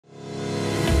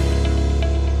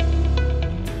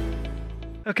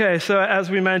Okay, so as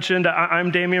we mentioned,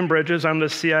 I'm Damian Bridges. I'm the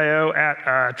CIO at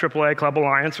AAA Club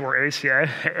Alliance, or ACA,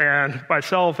 and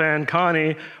myself and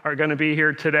Connie are going to be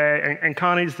here today. And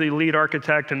Connie's the lead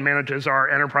architect and manages our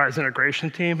enterprise integration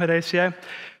team at ACA.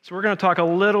 So we're going to talk a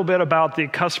little bit about the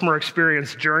customer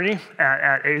experience journey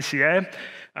at ACA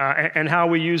and how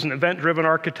we use an event-driven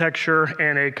architecture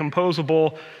and a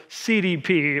composable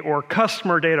CDP, or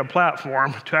customer data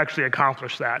platform, to actually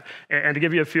accomplish that, and to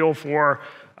give you a feel for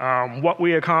what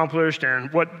we accomplished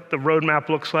and what the roadmap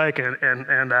looks like,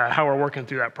 and how we're working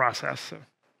through that process. So,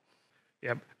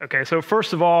 yep. Okay, so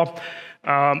first of all,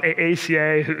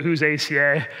 ACA, who's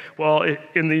ACA? Well,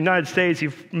 in the United States,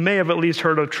 you may have at least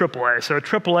heard of AAA. So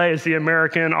AAA is the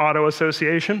American Auto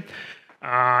Association.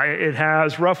 It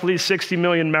has roughly 60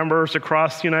 million members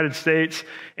across the United States,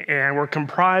 and we're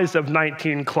comprised of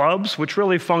 19 clubs, which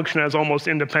really function as almost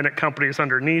independent companies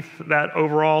underneath that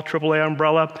overall AAA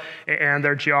umbrella, and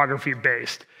they're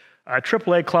geography-based.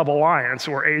 AAA Club Alliance,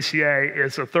 or ACA,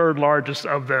 is the third largest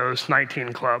of those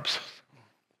 19 clubs,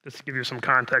 just to give you some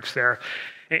context there.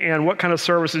 And what kind of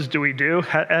services do we do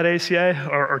at ACA,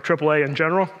 or AAA in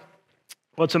general?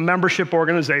 Well, it's a membership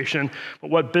organization, but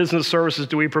what business services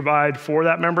do we provide for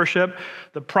that membership?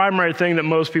 The primary thing that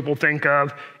most people think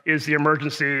of is the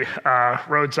emergency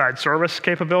roadside service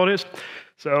capabilities.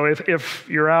 So if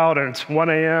you're out and it's 1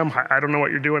 a.m., I don't know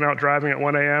what you're doing out driving at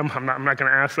 1 a.m., I'm not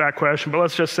going to ask that question, but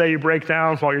let's just say you break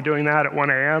down while you're doing that at 1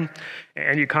 a.m.,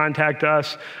 and you contact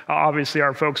us. Obviously,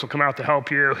 our folks will come out to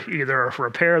help you either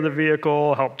repair the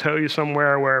vehicle, help tow you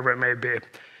somewhere, wherever it may be.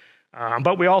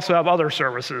 But we also have other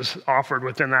services offered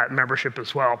within that membership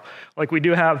as well. Like, we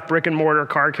do have brick and mortar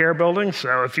car care buildings,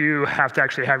 so if you have to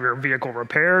actually have your vehicle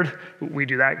repaired, we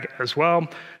do that as well.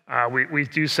 We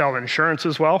do sell insurance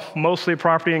as well, mostly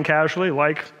property and casualty,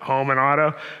 like home and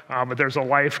auto, but there's a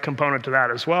life component to that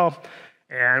as well.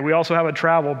 And we also have a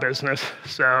travel business,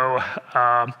 so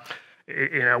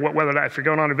whether if you're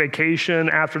going on a vacation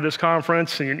after this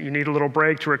conference and you need a little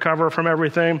break to recover from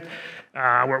everything,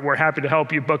 we're happy to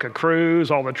help you book a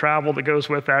cruise, all the travel that goes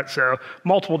with that. So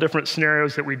multiple different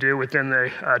scenarios that we do within the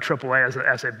AAA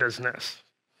as a business.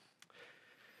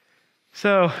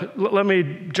 So let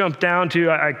me jump down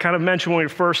to, I kind of mentioned when we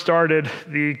first started,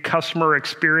 the customer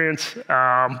experience,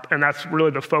 and that's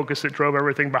really the focus that drove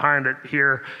everything behind it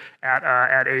here at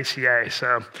ACA.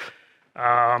 So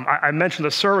I mentioned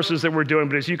the services that we're doing,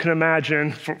 but as you can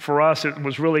imagine, for us, it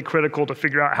was really critical to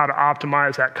figure out how to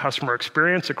optimize that customer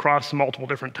experience across multiple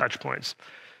different touch points.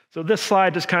 So this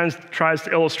slide just kind of tries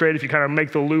to illustrate, if you kind of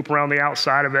make the loop around the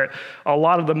outside of it, a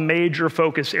lot of the major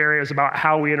focus areas about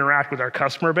how we interact with our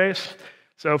customer base.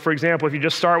 So for example, if you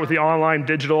just start with the online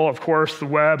digital, of course, the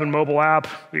web and mobile app,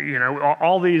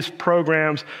 all these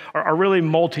programs are really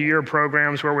multi-year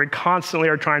programs where we constantly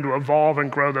are trying to evolve and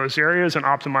grow those areas and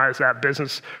optimize that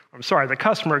the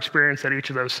customer experience at each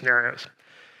of those scenarios.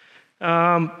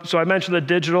 So I mentioned the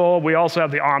digital. We also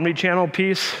have the omni-channel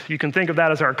piece. You can think of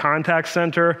that as our contact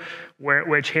center,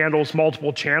 which handles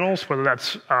multiple channels, whether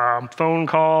that's phone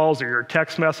calls, or you're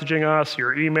text messaging us,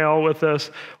 your email with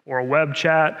us, or a web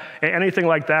chat, anything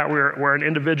like that where an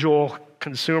individual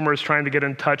consumer is trying to get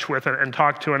in touch with and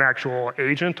talk to an actual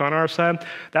agent on our side.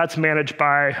 That's managed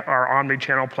by our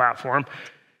omni-channel platform.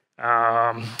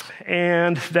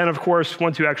 And then, of course,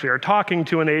 once you actually are talking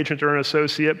to an agent or an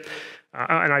associate,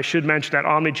 and I should mention that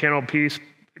omni-channel piece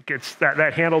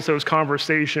that handles those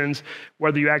conversations,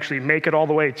 whether you actually make it all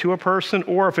the way to a person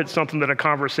or if it's something that a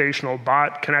conversational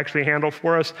bot can actually handle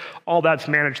for us, all that's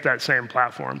managed that same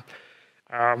platform.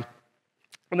 And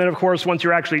then, of course, once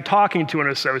you're actually talking to an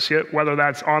associate, whether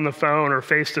that's on the phone or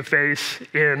face-to-face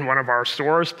in one of our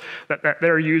stores, that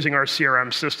they're using our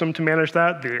CRM system to manage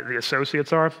that, the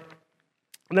associates are.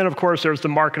 And then, of course, there's the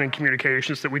marketing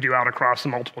communications that we do out across the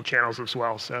multiple channels as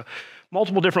well. So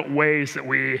multiple different ways that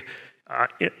we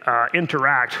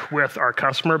interact with our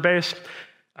customer base.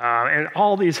 And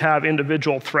all these have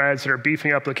individual threads that are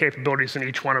beefing up the capabilities in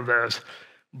each one of those.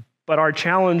 But our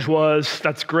challenge was,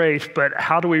 that's great, but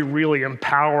how do we really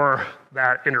empower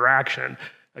that interaction?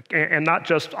 And not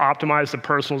just optimize the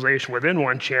personalization within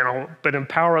one channel, but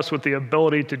empower us with the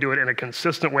ability to do it in a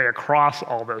consistent way across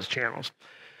all those channels.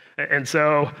 And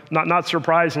so, not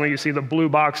surprisingly, you see the blue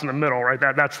box in the middle, right?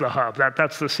 That's the hub.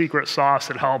 That's the secret sauce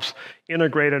that helps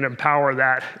integrate and empower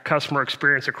that customer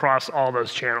experience across all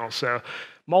those channels. So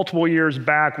multiple years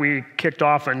back, we kicked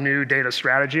off a new data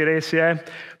strategy at ACA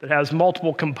that has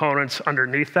multiple components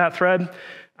underneath that thread.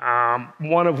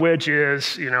 One of which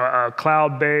is a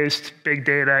cloud-based big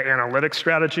data analytics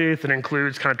strategy that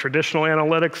includes kind of traditional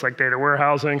analytics like data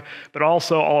warehousing, but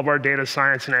also all of our data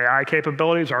science and AI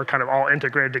capabilities are kind of all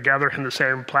integrated together in the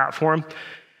same platform.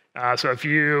 So if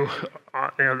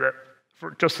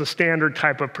for just the standard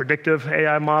type of predictive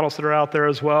AI models that are out there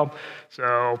as well.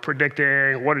 So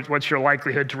predicting what's your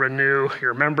likelihood to renew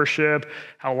your membership,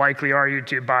 how likely are you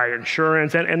to buy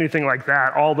insurance, and anything like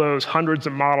that. All those hundreds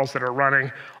of models that are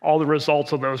running, all the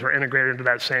results of those are integrated into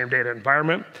that same data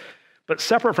environment. But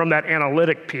separate from that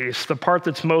analytic piece, the part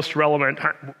that's most relevant,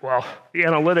 well, the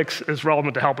analytics is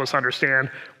relevant to help us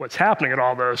understand what's happening at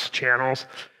all those channels.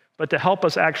 But to help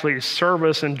us actually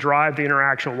service and drive the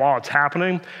interaction while it's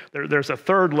happening, there's a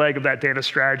third leg of that data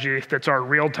strategy that's our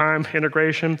real-time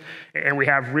integration, and we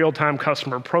have real-time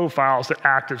customer profiles that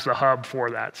act as the hub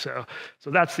for that. So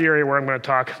that's the area where I'm going to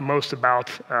talk most about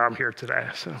here today.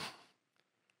 So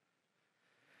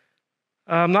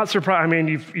I'm not surprised. I mean,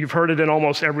 you've heard it in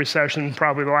almost every session,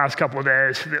 probably the last couple of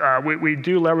days. We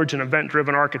do leverage an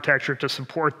event-driven architecture to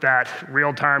support that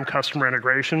real-time customer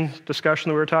integration discussion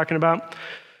that we were talking about.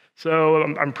 So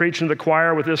I'm preaching to the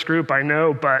choir with this group, I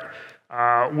know, but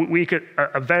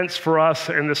events for us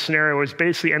in this scenario is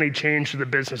basically any change to the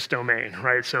business domain,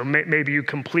 right? So maybe you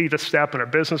complete a step in a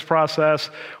business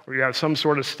process, or you have some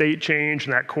sort of state change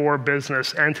in that core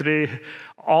business entity.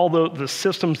 All the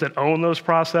systems that own those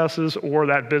processes or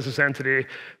that business entity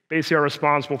basically are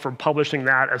responsible for publishing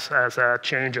that as a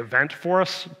change event for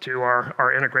us to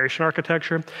our integration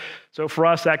architecture. So for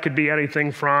us, that could be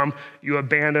anything from you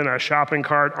abandon a shopping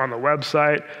cart on the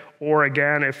website, or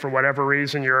again, if for whatever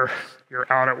reason you're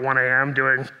out at 1 a.m.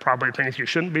 doing probably things you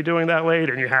shouldn't be doing that late,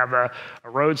 and you have a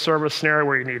road service scenario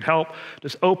where you need help,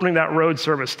 just opening that road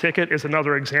service ticket is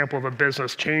another example of a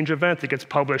business change event that gets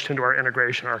published into our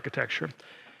integration architecture.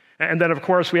 And then, of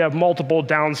course, we have multiple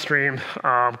downstream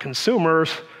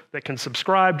consumers that can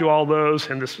subscribe to all those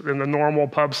in the normal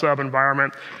pub sub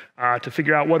environment to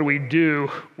figure out what do we do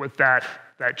with that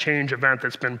change event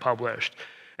that's been published.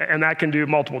 And that can do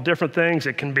multiple different things.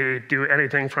 It can do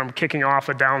anything from kicking off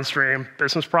a downstream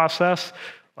business process,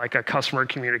 like a customer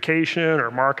communication or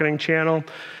marketing channel,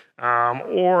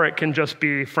 or it can just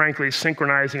be, frankly,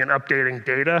 synchronizing and updating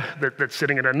data that's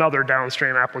sitting in another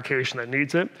downstream application that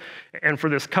needs it. And for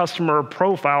this customer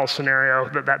profile scenario,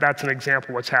 that's an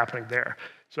example of what's happening there.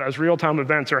 So as real-time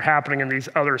events are happening in these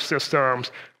other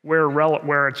systems,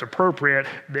 where it's appropriate,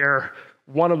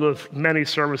 one of the many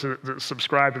services that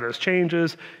subscribe to those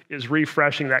changes is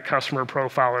refreshing that customer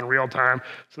profile in real time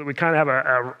so that we kind of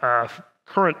have a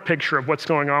current picture of what's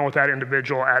going on with that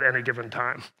individual at any given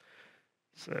time.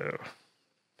 So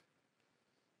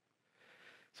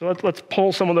let's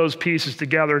pull some of those pieces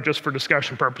together just for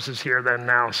discussion purposes here then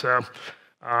now. So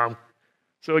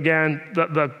again,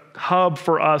 the hub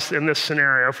for us in this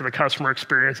scenario for the customer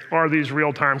experience are these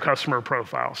real-time customer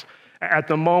profiles. At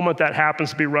the moment, that happens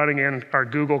to be running in our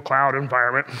Google Cloud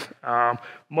environment,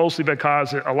 mostly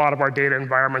because a lot of our data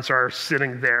environments are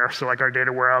sitting there. So like our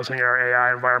data warehousing, our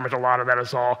AI environment, a lot of that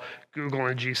is all Google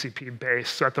and GCP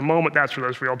based. So at the moment, that's where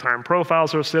those real-time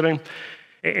profiles are sitting.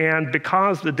 And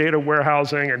because the data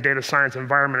warehousing and data science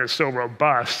environment is so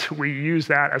robust, we use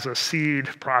that as a seed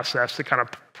process to kind of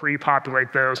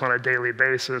pre-populate those on a daily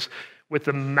basis with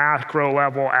the macro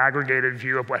level aggregated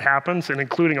view of what happens, and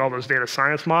including all those data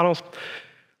science models.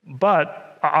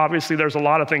 But obviously, there's a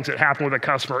lot of things that happen with a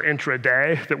customer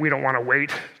intraday that we don't want to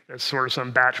wait as sort of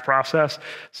some batch process.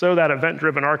 So that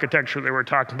event-driven architecture that we're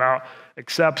talking about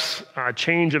accepts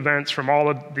change events from all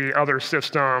of the other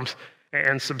systems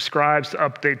and subscribes to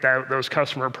update those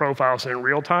customer profiles in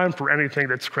real time for anything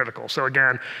that's critical. So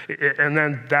again, and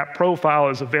then that profile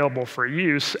is available for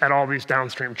use at all these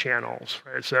downstream channels,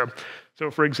 right? So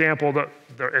for example,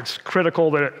 it's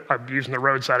critical that, I'm using the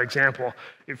roadside example,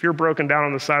 if you're broken down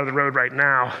on the side of the road right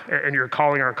now and you're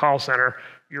calling our call center,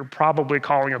 you're probably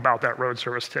calling about that road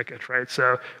service ticket, right?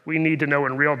 So we need to know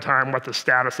in real time what the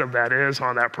status of that is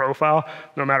on that profile,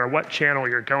 no matter what channel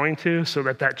you're going to, so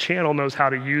that channel knows how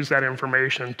to use that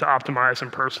information to optimize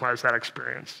and personalize that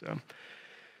experience.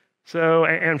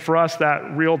 And for us,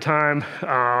 that real-time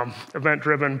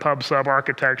event-driven pub sub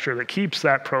architecture that keeps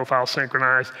that profile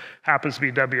synchronized happens to be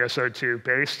WSO2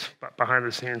 based behind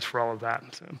the scenes for all of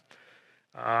that.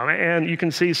 And you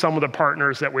can see some of the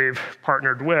partners that we've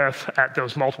partnered with at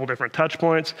those multiple different touch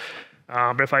points.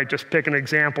 But if I just pick an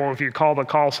example, if you call the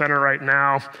call center right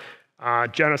now,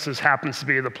 Genesis happens to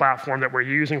be the platform that we're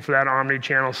using for that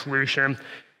omni-channel solution.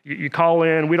 You call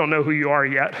in, we don't know who you are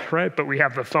yet, right? But we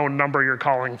have the phone number you're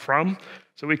calling from.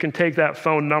 So we can take that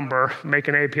phone number, make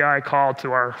an API call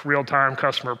to our real-time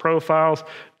customer profiles,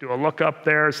 do a lookup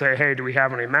there, say, hey, do we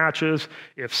have any matches?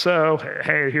 If so,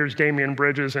 hey, here's Damian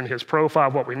Bridges and his profile,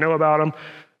 what we know about him.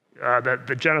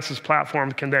 The Genesis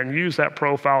platform can then use that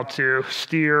profile to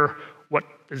steer what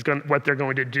they're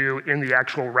going to do in the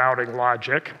actual routing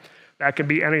logic. That can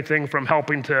be anything from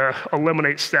helping to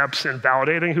eliminate steps in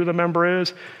validating who the member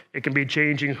is. It can be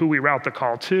changing who we route the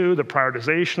call to, the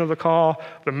prioritization of the call,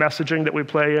 the messaging that we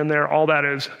play in there. All that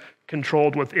is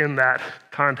controlled within that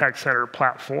contact center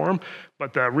platform.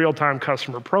 But the real-time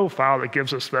customer profile that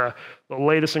gives us the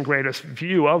latest and greatest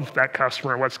view of that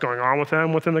customer and what's going on with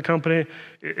them within the company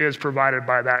is provided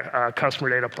by that customer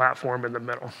data platform in the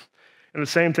middle. And the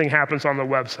same thing happens on the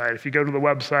website. If you go to the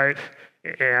website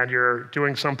and you're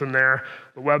doing something there,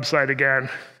 the website, again,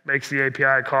 makes the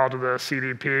API call to the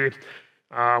CDP,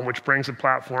 which brings the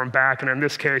platform back. And in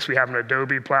this case, we have an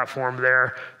Adobe platform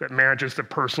there that manages the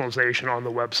personalization on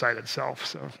the website itself.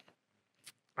 So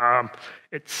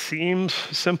it seems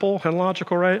simple and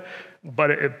logical, right?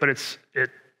 But it's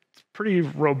pretty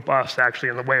robust, actually,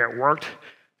 in the way it worked.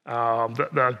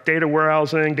 The data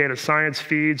warehousing, data science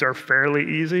feeds are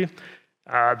fairly easy.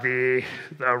 The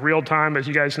real-time, as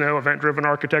you guys know, event-driven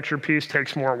architecture piece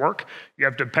takes more work. You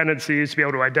have dependencies to be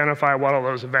able to identify what all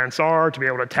those events are, to be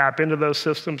able to tap into those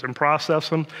systems and process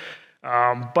them.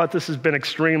 But this has been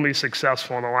extremely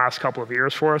successful in the last couple of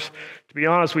years for us. To be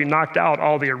honest, we knocked out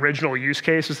all the original use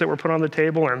cases that were put on the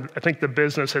table, and I think the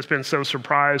business has been so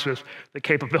surprised with the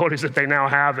capabilities that they now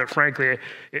have that, frankly,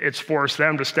 it's forced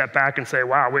them to step back and say,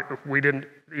 wow, we didn't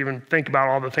even think about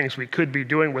all the things we could be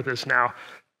doing with this now.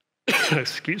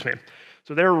 Excuse me.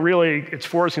 So it's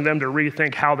forcing them to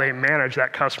rethink how they manage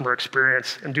that customer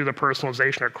experience and do the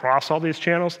personalization across all these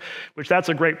channels, which that's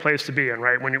a great place to be in,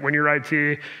 right? When you're IT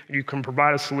and you can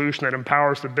provide a solution that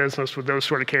empowers the business with those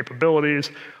sort of capabilities,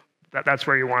 that's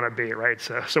where you want to be, right?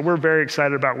 So we're very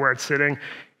excited about where it's sitting.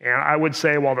 And I would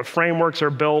say while the frameworks are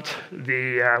built,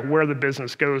 where the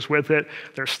business goes with it,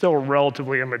 they're still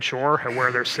relatively immature and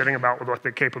where they're sitting about what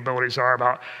the capabilities are,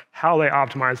 about how they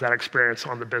optimize that experience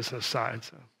on the business side.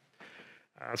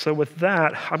 So with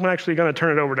that, I'm actually going to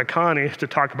turn it over to Connie to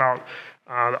talk about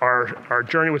our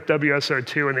journey with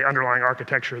WSO2 and the underlying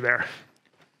architecture there.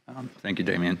 Thank you,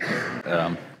 Damian.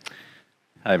 Hi,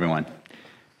 everyone.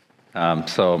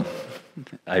 So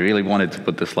I really wanted to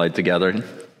put this slide together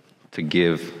to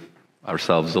give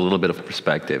ourselves a little bit of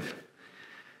perspective.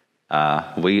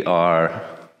 We are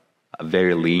a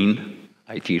very lean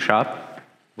IT shop.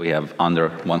 We have under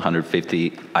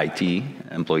 150 IT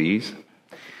employees,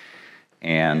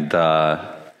 and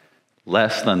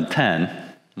less than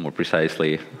 10, more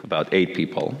precisely, about 8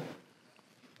 people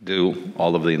do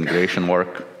all of the integration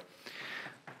work,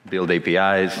 build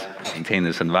APIs, maintain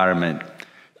this environment,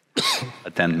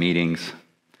 attend meetings,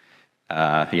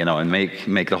 and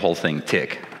make the whole thing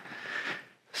tick.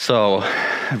 So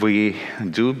we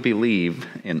do believe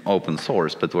in open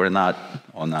source, but we're not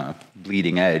on the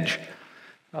bleeding edge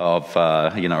of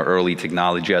early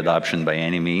technology adoption by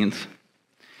any means.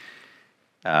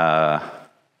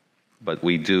 But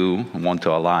we do want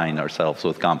to align ourselves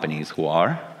with companies who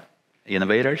are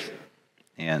innovators,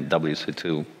 and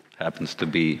WSO2 happens to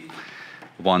be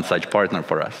one such partner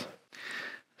for us.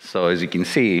 So as you can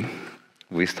see,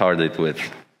 we started with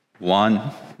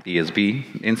one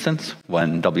ESB instance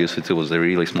when WSO2 was a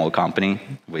really small company.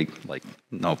 We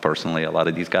know personally a lot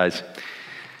of these guys.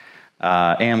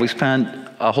 And we spent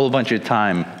a whole bunch of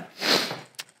time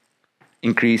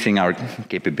increasing our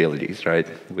capabilities, right?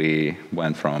 We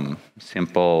went from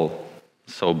simple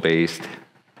SOAP-based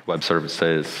web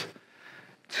services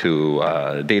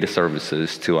to data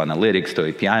services to analytics to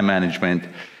API management.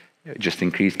 Just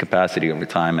increased capacity over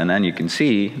time. And then you can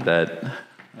see that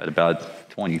at about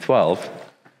 2012,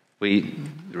 we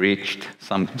reached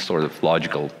some sort of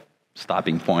logical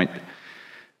stopping point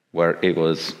where it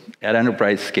was at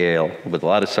enterprise scale with a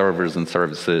lot of servers and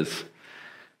services,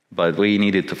 but we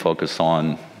needed to focus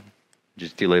on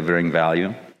just delivering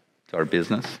value to our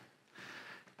business.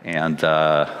 And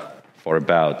for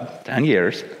about 10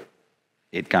 years,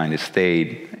 it kind of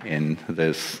stayed in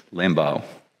this limbo.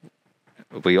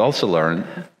 We also learned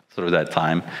through that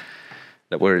time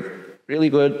that we're really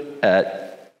good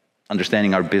at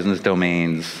understanding our business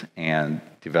domains and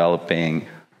developing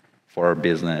for our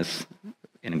business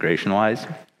integration-wise,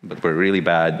 but we're really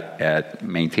bad at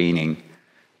maintaining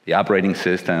the operating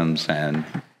systems and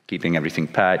keeping everything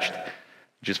patched,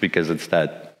 just because it's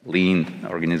that lean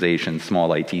organization,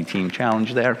 small IT team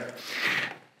challenge there.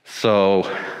 So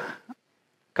a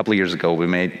couple of years ago, we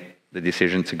made the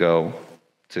decision to go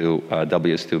to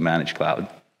WSO2 Managed Cloud.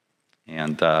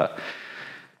 And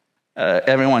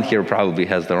Everyone here probably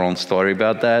has their own story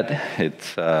about that.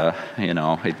 It's,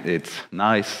 it's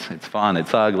nice, it's fun,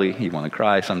 it's ugly, you want to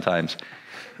cry sometimes.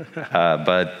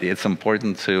 But it's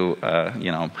important to,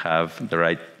 have the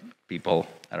right people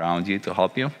around you to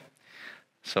help you.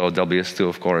 So WS2,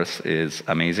 of course, is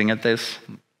amazing at this.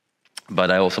 But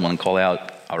I also want to call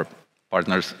out our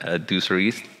partners at Deucer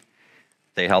East.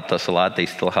 They helped us a lot. They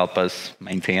still help us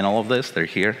maintain all of this. They're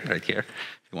here, right here.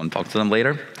 If you want to talk to them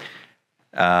later.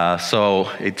 So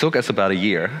it took us about a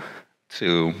year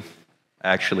to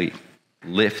actually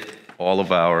lift all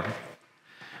of our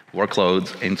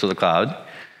workloads into the cloud,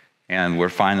 and we're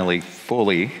finally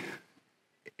fully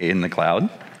in the cloud.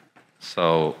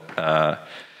 So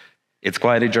it's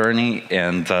quite a journey,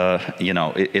 and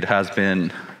it has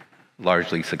been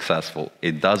largely successful.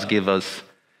 It does give us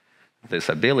this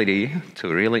ability to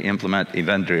really implement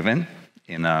event-driven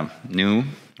in a new,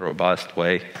 robust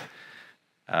way,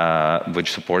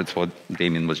 which supports what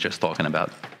Damien was just talking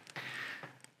about.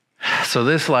 So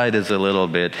this slide is a little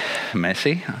bit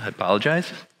messy. I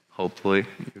apologize. Hopefully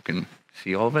you can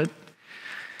see all of it.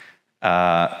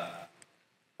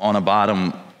 On the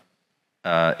bottom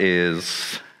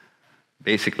is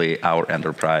basically our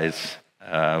enterprise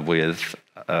with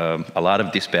a lot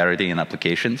of disparity in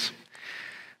applications.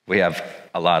 We have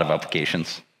a lot of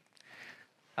applications.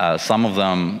 Some of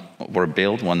them were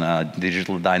built when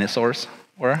digital dinosaurs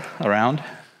were around,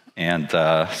 and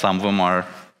some of them are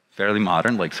fairly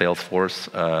modern, like Salesforce,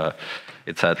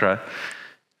 etc.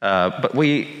 But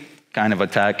we kind of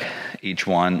attack each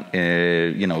one,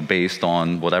 based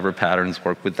on whatever patterns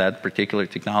work with that particular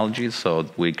technology. So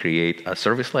we create a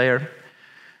service layer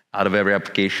out of every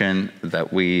application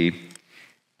that we,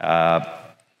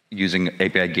 using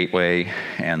API gateway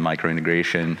and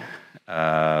micro-integration,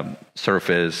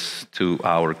 surface to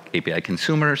our API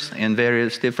consumers in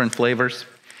various different flavors.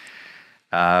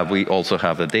 We also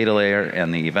have the data layer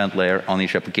and the event layer on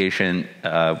each application,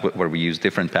 where we use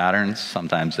different patterns.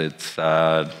 Sometimes it's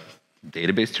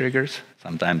database triggers,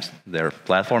 sometimes they're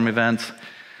platform events,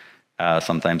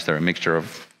 sometimes they're a mixture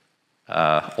of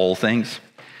all things.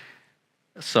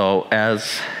 So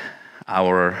as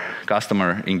our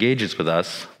customer engages with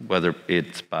us, whether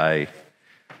it's by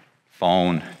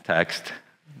phone, text,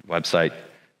 website,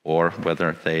 or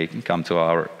whether they come to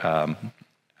our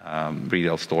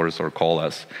retail stores or call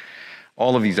us,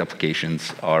 all of these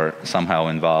applications are somehow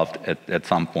involved at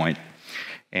some point.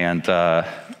 And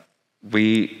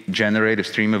we generate a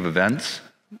stream of events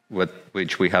with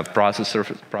which we have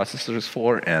processors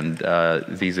for, and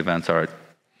these events are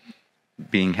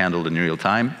being handled in real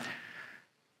time.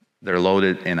 They're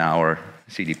loaded in our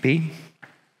CDP,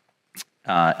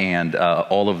 and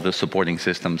all of the supporting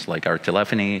systems like our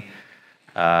telephony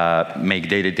make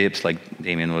data dips, like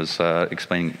Damien was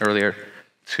explaining earlier,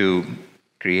 to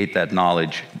create that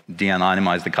knowledge,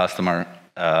 de-anonymize the customer,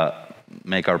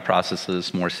 make our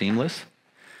processes more seamless,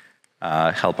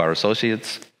 help our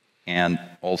associates, and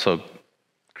also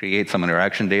create some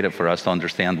interaction data for us to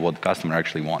understand what the customer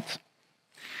actually wants.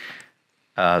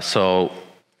 So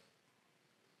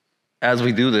as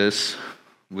we do this,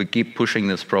 we keep pushing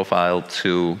this profile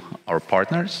to our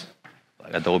partners,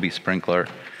 like Adobe, Sprinkler,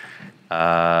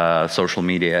 social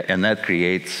media, and that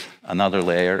creates another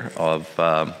layer of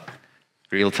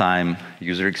real-time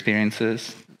user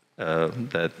experiences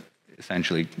that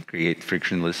essentially create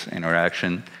frictionless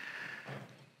interaction.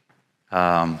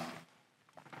 The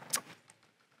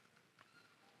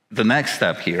next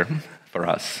step here for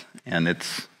us, and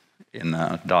it's in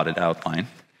the dotted outline,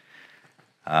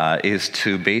 is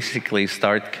to basically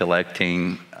start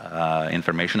collecting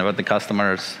information about the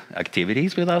customer's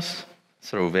activities with us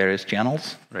through various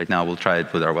channels. Right now, we'll try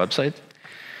it with our website.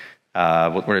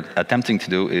 What we're attempting to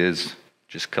do is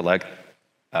just collect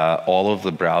all of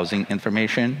the browsing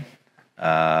information,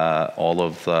 all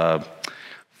of the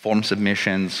form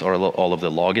submissions, or all of the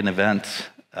login events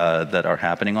that are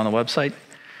happening on the website.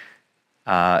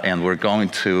 And we're going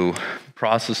to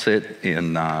process it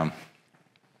in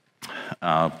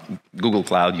Google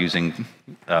Cloud using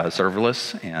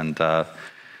serverless, and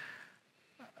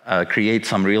create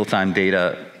some real-time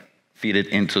data, feed it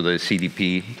into the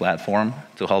CDP platform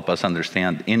to help us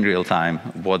understand in real time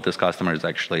what this customer is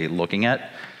actually looking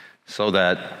at, so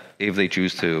that if they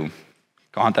choose to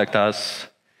contact us,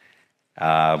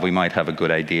 we might have a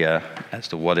good idea as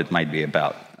to what it might be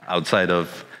about. Outside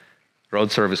of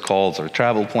road service calls or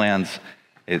travel plans,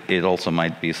 it also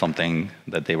might be something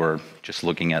that they were just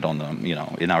looking at on the,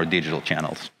 in our digital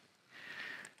channels.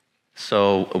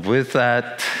 So with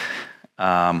that,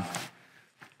 I'll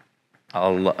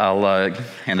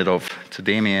hand it off to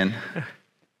Damien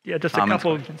Yeah, just a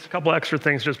couple extra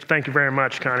things. Just thank you very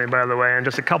much, Connie, by the way, and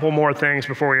just a couple more things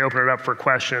before we open it up for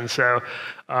questions. So,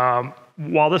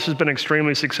 while this has been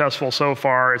extremely successful so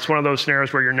far, it's one of those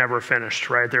scenarios where you're never finished,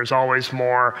 right? There's always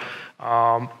more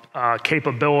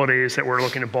capabilities that we're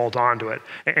looking to bolt onto it.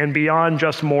 And beyond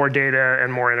just more data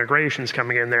and more integrations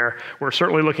coming in there, we're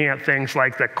certainly looking at things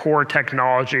like the core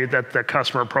technology that the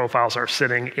customer profiles are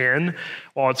sitting in.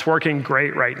 While it's working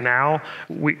great right now,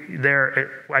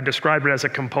 I described it as a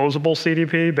composable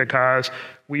CDP because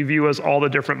we view as all the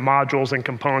different modules and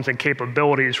components and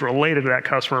capabilities related to that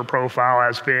customer profile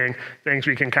as being things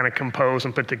we can kind of compose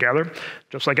and put together.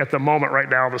 Just like at the moment right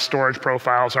now, the storage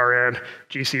profiles are in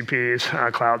GCP's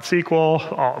Cloud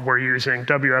SQL. We're using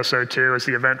WSO2 as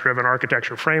the event-driven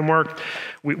architecture framework.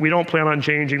 We don't plan on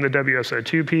changing the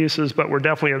WSO2 pieces, but we're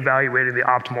definitely evaluating the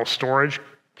optimal storage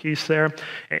piece there.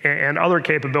 And other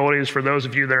capabilities for those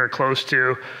of you that are close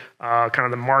to kind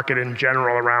of the market in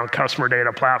general around customer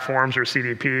data platforms or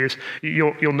CDPs,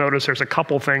 you'll notice there's a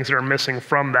couple things that are missing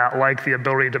from that, like the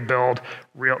ability to build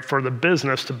for the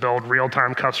business to build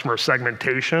real-time customer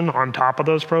segmentation on top of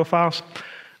those profiles.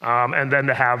 And then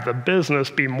to have the business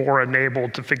be more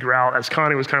enabled to figure out, as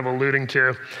Connie was kind of alluding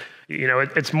to,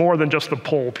 it's more than just the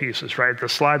pull pieces, right? The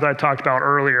slide that I talked about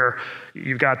earlier,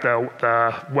 you've got the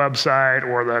website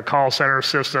or the call center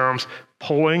systems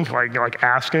pulling, like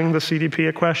asking the CDP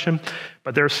a question.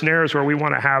 But there's scenarios where we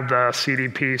want to have the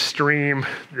CDP stream,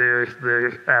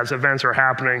 as events are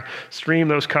happening, stream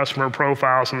those customer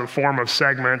profiles in the form of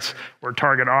segments or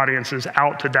target audiences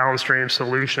out to downstream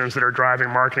solutions that are driving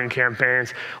marketing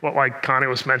campaigns. Like Connie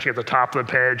was mentioning at the top of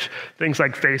the page, things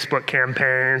like Facebook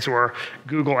campaigns or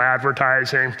Google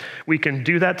advertising. We can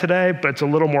do that today, but it's a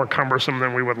little more cumbersome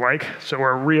than we would like. So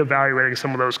we're reevaluating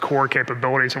some of those core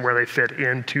capabilities and where they fit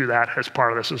into that as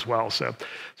part of this as well. So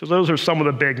those are some of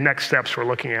the big next steps we're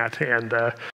looking at. And